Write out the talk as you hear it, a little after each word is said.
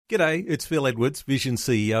G'day, it's Phil Edwards, Vision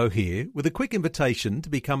CEO here, with a quick invitation to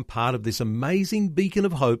become part of this amazing beacon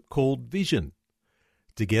of hope called Vision.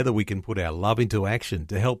 Together we can put our love into action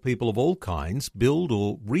to help people of all kinds build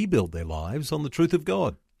or rebuild their lives on the truth of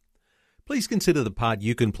God. Please consider the part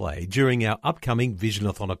you can play during our upcoming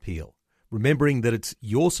Visionathon appeal, remembering that it's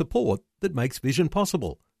your support that makes Vision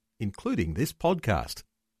possible, including this podcast.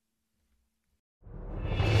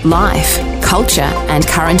 Life, culture and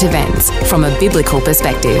current events from a biblical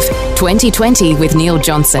perspective. 2020 with Neil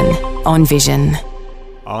Johnson on Vision.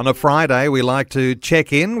 On a Friday, we like to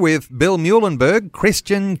check in with Bill Muehlenberg,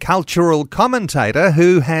 Christian cultural commentator,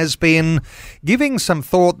 who has been giving some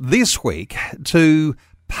thought this week to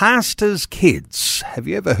pastors' kids. Have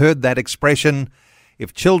you ever heard that expression?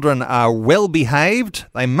 If children are well behaved,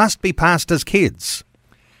 they must be pastors' kids.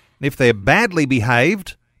 And if they're badly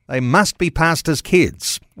behaved, they must be pastors'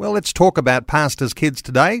 kids. Well, let's talk about pastors' kids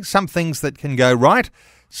today. Some things that can go right,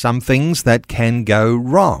 some things that can go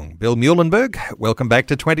wrong. Bill Muehlenberg, welcome back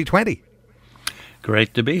to 2020.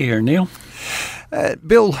 Great to be here, Neil.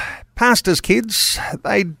 Bill, pastors' kids,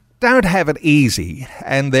 they don't have it easy,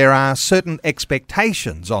 and there are certain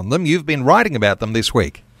expectations on them. You've been writing about them this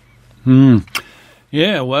week.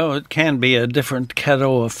 Yeah, well, it can be a different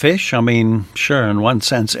kettle of fish. I mean, sure, in one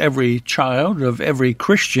sense, every child of every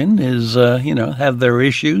Christian is, have their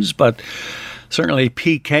issues, but certainly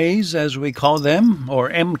PKs, as we call them, or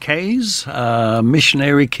MKs,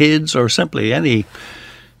 missionary kids, or simply any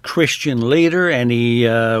Christian leader, any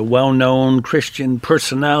well-known Christian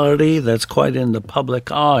personality that's quite in the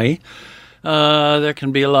public eye. There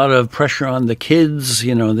can be a lot of pressure on the kids.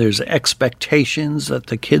 You know, there's expectations that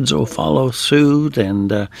the kids will follow suit and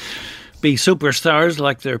be superstars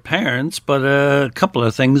like their parents. But a couple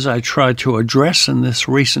of things I try to address in this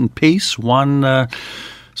recent piece. One,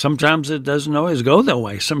 sometimes it doesn't always go that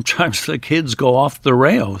way. Sometimes the kids go off the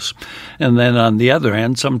rails. And then on the other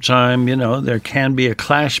hand, sometimes, there can be a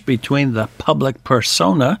clash between the public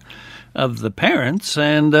persona of the parents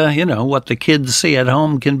and, what the kids see at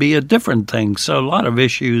home can be a different thing. So a lot of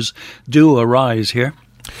issues do arise here.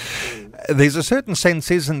 There's a certain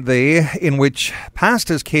sense, isn't there, in which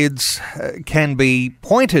pastors' kids can be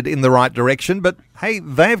pointed in the right direction, but hey,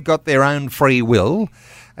 they've got their own free will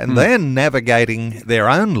and they're navigating their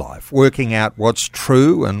own life, working out what's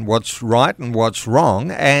true and what's right and what's wrong.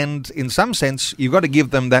 And in some sense, you've got to give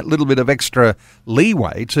them that little bit of extra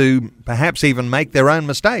leeway to perhaps even make their own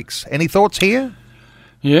mistakes. Any thoughts here?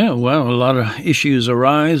 Yeah, well, a lot of issues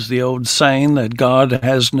arise. The old saying that God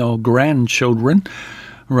has no grandchildren,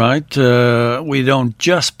 right? We don't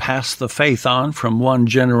just pass the faith on from one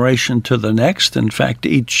generation to the next. In fact,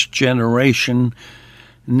 each generation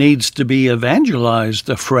needs to be evangelized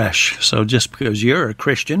afresh. So just because you're a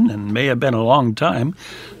Christian, and may have been a long time,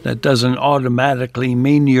 that doesn't automatically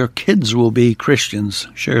mean your kids will be Christians.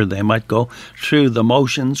 Sure, they might go through the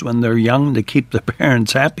motions when they're young to keep the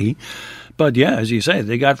parents happy. But yeah, as you say,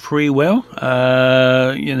 they got free will,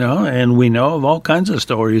 and we know of all kinds of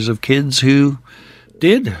stories of kids who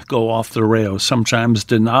did go off the rails, sometimes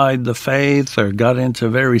denied the faith or got into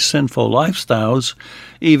very sinful lifestyles,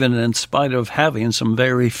 even in spite of having some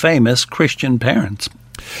very famous Christian parents.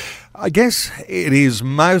 I guess it is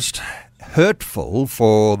most hurtful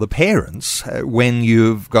for the parents when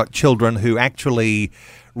you've got children who actually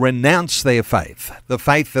renounce their faith, the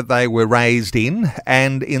faith that they were raised in,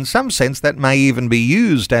 and in some sense that may even be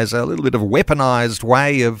used as a little bit of a weaponized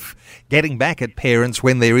way of getting back at parents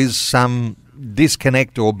when there is some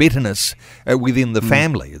disconnect or bitterness within the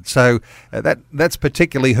family. So that's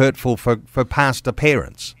particularly hurtful for pastor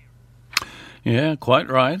parents. Yeah, quite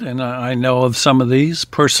right. And I know of some of these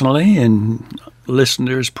personally, and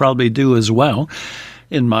listeners probably do as well.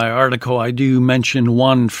 In my article, I do mention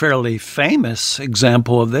one fairly famous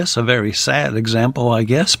example of this, a very sad example, I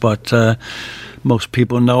guess, but most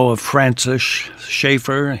people know of Francis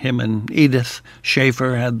Schaeffer. Him and Edith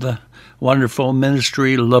Schaeffer had the wonderful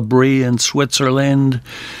ministry, L'Abri in Switzerland,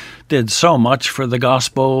 did so much for the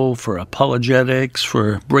gospel, for apologetics,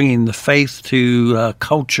 for bringing the faith to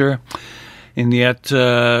culture. And yet, he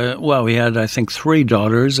had, I think, 3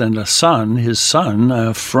 daughters and a son. His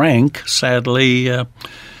son, Frank, sadly, he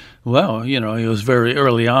was very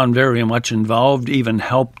early on, very much involved, even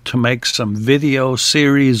helped to make some video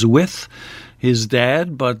series with his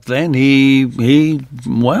dad, but then he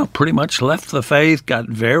pretty much left the faith, got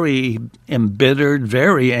very embittered,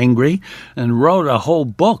 very angry, and wrote a whole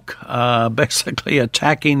book basically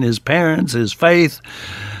attacking his parents, his faith.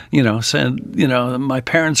 Said, my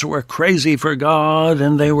parents were crazy for God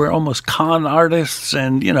and they were almost con artists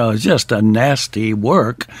and, just a nasty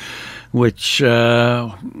work which,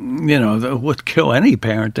 would kill any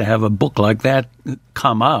parent to have a book like that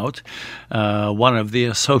come out. One of the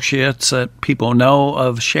associates that people know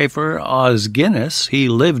of Schaeffer, Os Guinness, he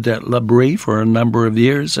lived at L'Abri for a number of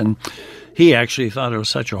years, and he actually thought it was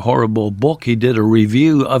such a horrible book. He did a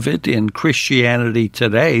review of it in Christianity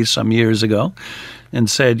Today some years ago and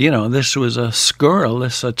said, this was a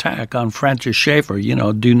scurrilous attack on Francis Schaeffer.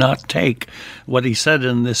 Do not take what he said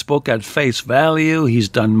in this book at face value. He's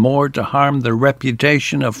done more to harm the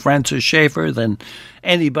reputation of Francis Schaeffer than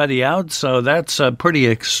anybody else. So that's a pretty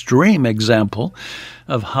extreme example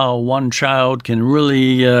of how one child can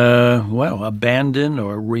really, abandon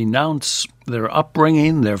or renounce their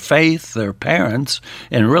upbringing, their faith, their parents,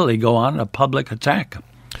 and really go on a public attack.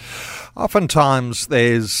 Oftentimes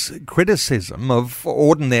there's criticism of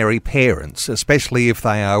ordinary parents, especially if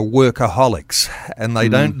they are workaholics and they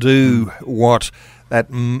don't do what that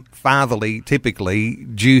fatherly, typically,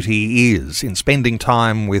 duty is in spending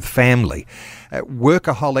time with family.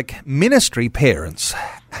 Workaholic ministry parents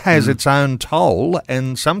has its own toll,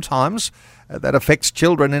 and sometimes that affects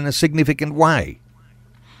children in a significant way.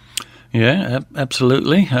 Yeah,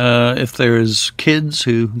 absolutely. If there's kids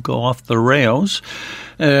who go off the rails,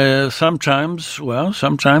 sometimes,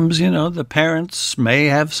 the parents may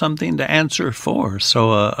have something to answer for.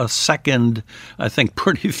 So a second, I think,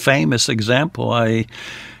 pretty famous example I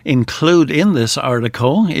include in this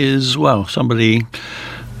article is, somebody,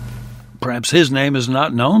 perhaps his name is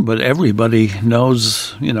not known, but everybody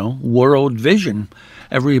knows, World Vision.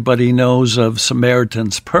 Everybody knows of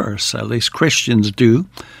Samaritan's Purse, at least Christians do.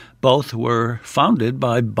 Both were founded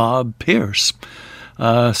by Bob Pierce.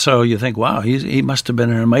 So you think, wow, he must have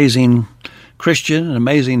been an amazing Christian, an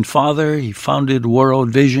amazing father. He founded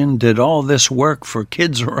World Vision, did all this work for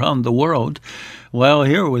kids around the world. Well,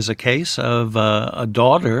 here was a case of a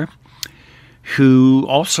daughter who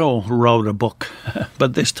also wrote a book,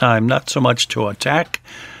 but this time not so much to attack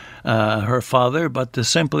her father, but to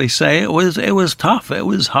simply say it was tough, it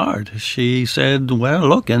was hard. She said, well,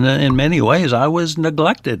 look, in many ways I was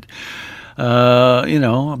neglected.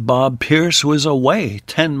 Bob Pierce was away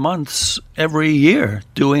 10 months every year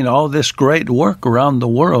doing all this great work around the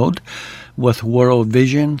world with World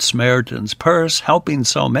Vision, Samaritan's Purse, helping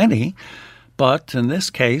so many. But in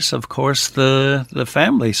this case, of course, the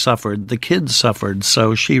family suffered, the kids suffered.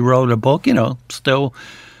 So she wrote a book, still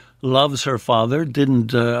loves her father,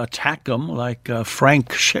 didn't attack him like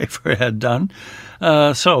Frank Schaeffer had done.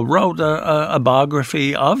 So wrote a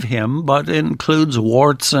biography of him, but it includes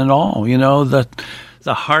warts and all, the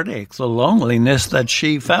heartache, the loneliness that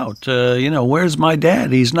she felt. Where's my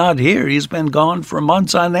dad? He's not here. He's been gone for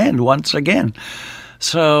months on end once again.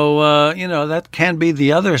 So, that can be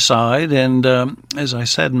the other side. And as I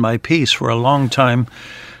said in my piece, for a long time,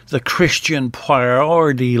 the Christian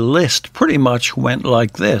priority list pretty much went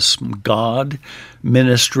like this: God,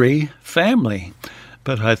 ministry, family.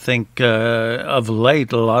 But I think of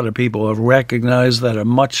late, a lot of people have recognized that a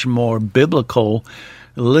much more biblical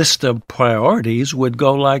list of priorities would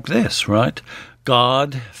go like this, right?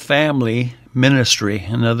 God, family, ministry.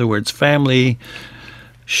 In other words, family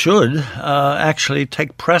should actually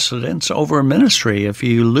take precedence over ministry. If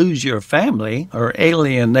you lose your family or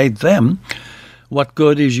alienate them, what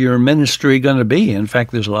good is your ministry going to be? In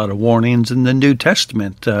fact, there's a lot of warnings in the New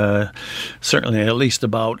Testament, certainly at least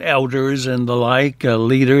about elders and the like,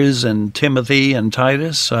 leaders and Timothy and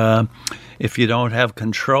Titus. If you don't have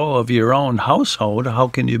control of your own household, how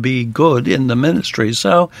can you be good in the ministry?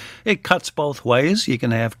 So it cuts both ways. You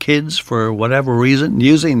can have kids for whatever reason,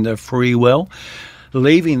 using their free will,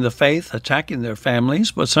 leaving the faith, attacking their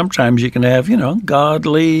families. But sometimes you can have,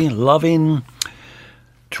 godly, loving,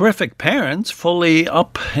 terrific parents fully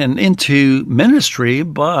up and into ministry,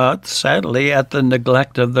 but sadly at the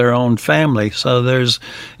neglect of their own family. So there's,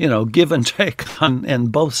 give and take on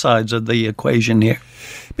both sides of the equation here.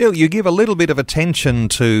 Bill, you give a little bit of attention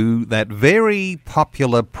to that very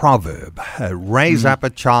popular proverb, raise up a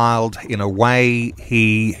child in a way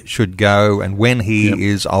he should go, and when he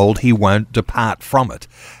is old, he won't depart from it.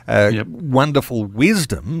 Wonderful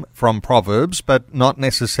wisdom from Proverbs, but not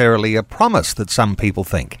necessarily a promise that some people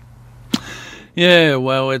think. Yeah,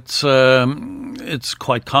 well, it's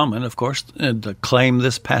quite common, of course, to claim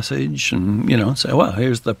this passage and, say, well,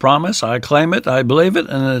 here's the promise, I claim it, I believe it,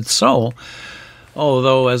 and it's so.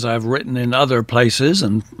 Although, as I've written in other places,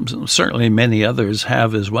 and certainly many others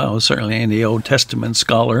have as well, certainly any Old Testament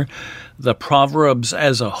scholar, the Proverbs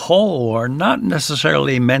as a whole are not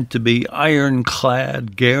necessarily meant to be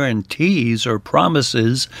ironclad guarantees or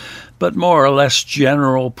promises, but more or less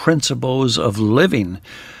general principles of living.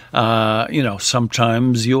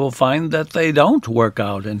 Sometimes you'll find that they don't work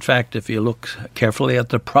out. In fact, if you look carefully at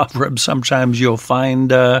the Proverbs, sometimes you'll find,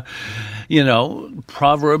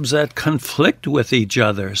 Proverbs that conflict with each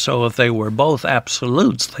other. So if they were both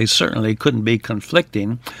absolutes, they certainly couldn't be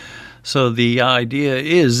conflicting. So the idea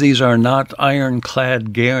is these are not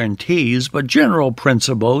ironclad guarantees, but general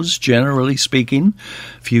principles, generally speaking.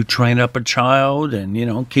 If you train up a child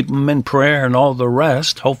and, keep them in prayer and all the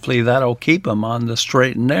rest, hopefully that'll keep them on the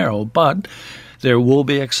straight and narrow. But there will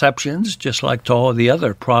be exceptions, just like to all the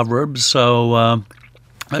other Proverbs. So,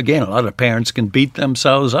 again, a lot of parents can beat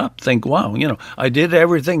themselves up, think, wow, I did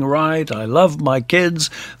everything right. I love my kids.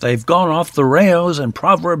 They've gone off the rails, and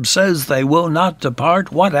Proverbs says they will not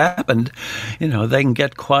depart. What happened? They can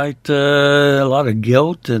get quite a lot of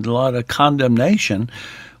guilt and a lot of condemnation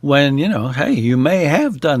when, hey, you may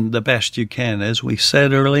have done the best you can, as we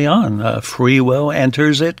said early on. Free will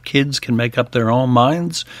enters it. Kids can make up their own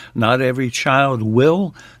minds. Not every child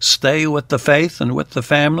will stay with the faith and with the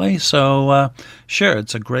family. So, sure,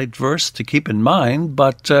 it's a great verse to keep in mind,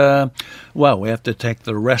 but, we have to take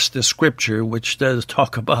the rest of Scripture, which does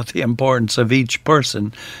talk about the importance of each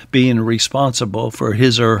person being responsible for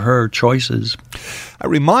his or her choices. A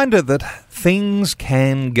reminder that things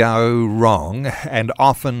can go wrong, and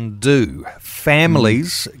often do.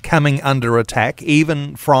 Families coming under attack,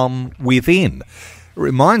 even from within. It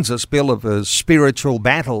reminds us, Bill, of a spiritual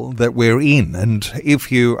battle that we're in, and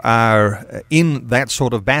if you are in that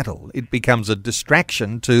sort of battle, it becomes a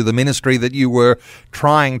distraction to the ministry that you were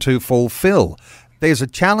trying to fulfill. There's a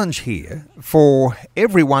challenge here for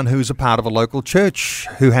everyone who's a part of a local church,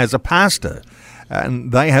 who has a pastor,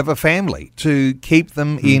 and they have a family, to keep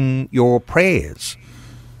them in your prayers.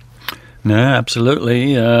 No,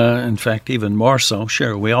 absolutely. In fact, even more so.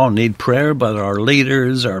 Sure, we all need prayer, but our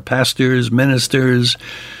leaders, our pastors, ministers,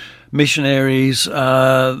 missionaries, they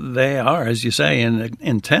are, as you say, in an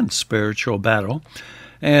intense spiritual battle.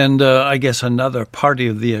 And I guess another part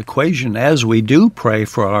of the equation, as we do pray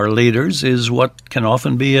for our leaders, is what can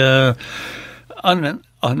often be an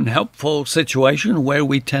unhelpful situation where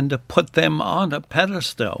we tend to put them on a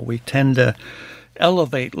pedestal. We tend to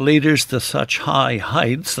elevate leaders to such high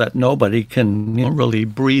heights that nobody can really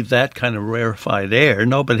breathe that kind of rarefied air.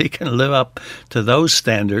 Nobody can live up to those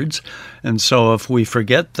standards. And so if we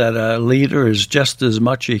forget that a leader is just as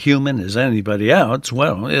much a human as anybody else,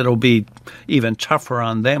 well, it'll be even tougher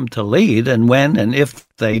on them to lead. And when and if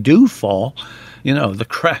they do fall, the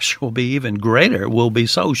crash will be even greater. We'll be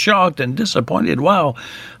so shocked and disappointed. Wow,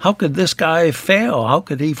 how could this guy fail? How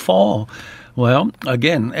could he fall? Well,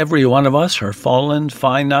 again, every one of us are fallen,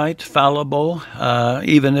 finite, fallible.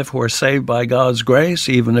 Even if we're saved by God's grace,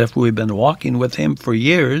 even if we've been walking with Him for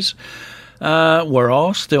years, we're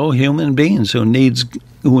all still human beings who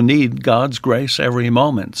need God's grace every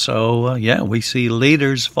moment. So, we see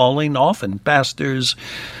leaders falling, often pastors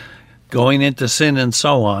going into sin and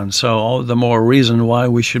so on. So all the more reason why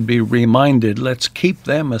we should be reminded, let's keep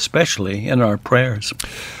them especially in our prayers.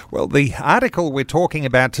 Well, the article we're talking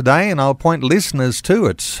about today, and I'll point listeners to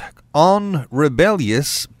it, on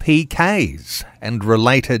rebellious PKs and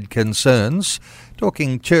related concerns,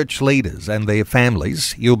 talking church leaders and their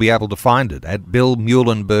families. You'll be able to find it at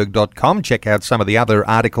billmuhlenberg.com. Check out some of the other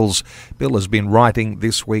articles Bill has been writing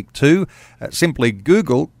this week too. Simply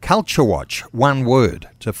Google Culture Watch, one word,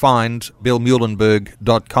 to find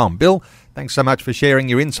billmuhlenberg.com. Bill, thanks so much for sharing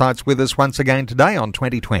your insights with us once again today on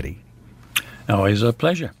 2020. Always a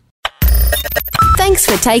pleasure. Thanks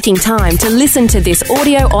for taking time to listen to this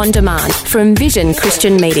audio on demand from Vision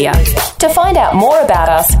Christian Media. To find out more about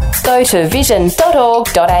us, go to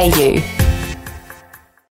vision.org.au.